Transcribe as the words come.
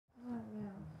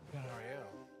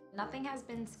Nothing has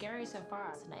been scary so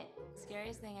far tonight.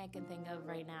 Scariest thing I can think of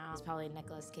right now is probably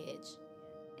Nicolas Cage.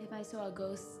 If I saw a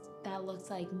ghost that looked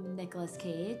like Nicolas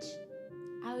Cage,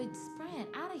 I would sprint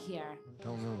out of here.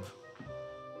 Don't move.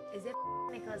 Is it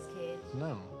Nicolas Cage?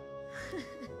 No.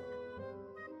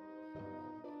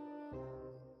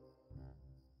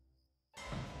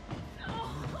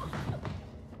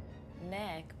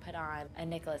 Nick put on a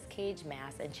Nicolas Cage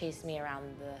mask and chased me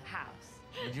around the house.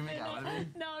 Did you make out with me?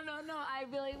 No, I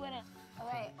really wouldn't. All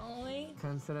right, only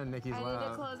Come sit on Nikki's I need to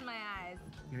lap. close my eyes.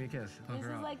 Give me a kiss. Hook This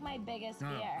her is up. like my biggest fear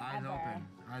eyes ever. open.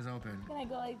 Eyes open. Can I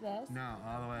go like this? No,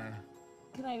 all the way.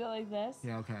 Can I go like this?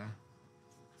 Yeah, okay.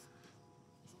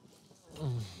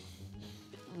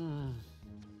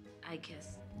 I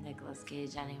kiss Nicolas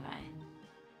Cage anyway.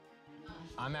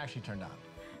 I'm actually turned on.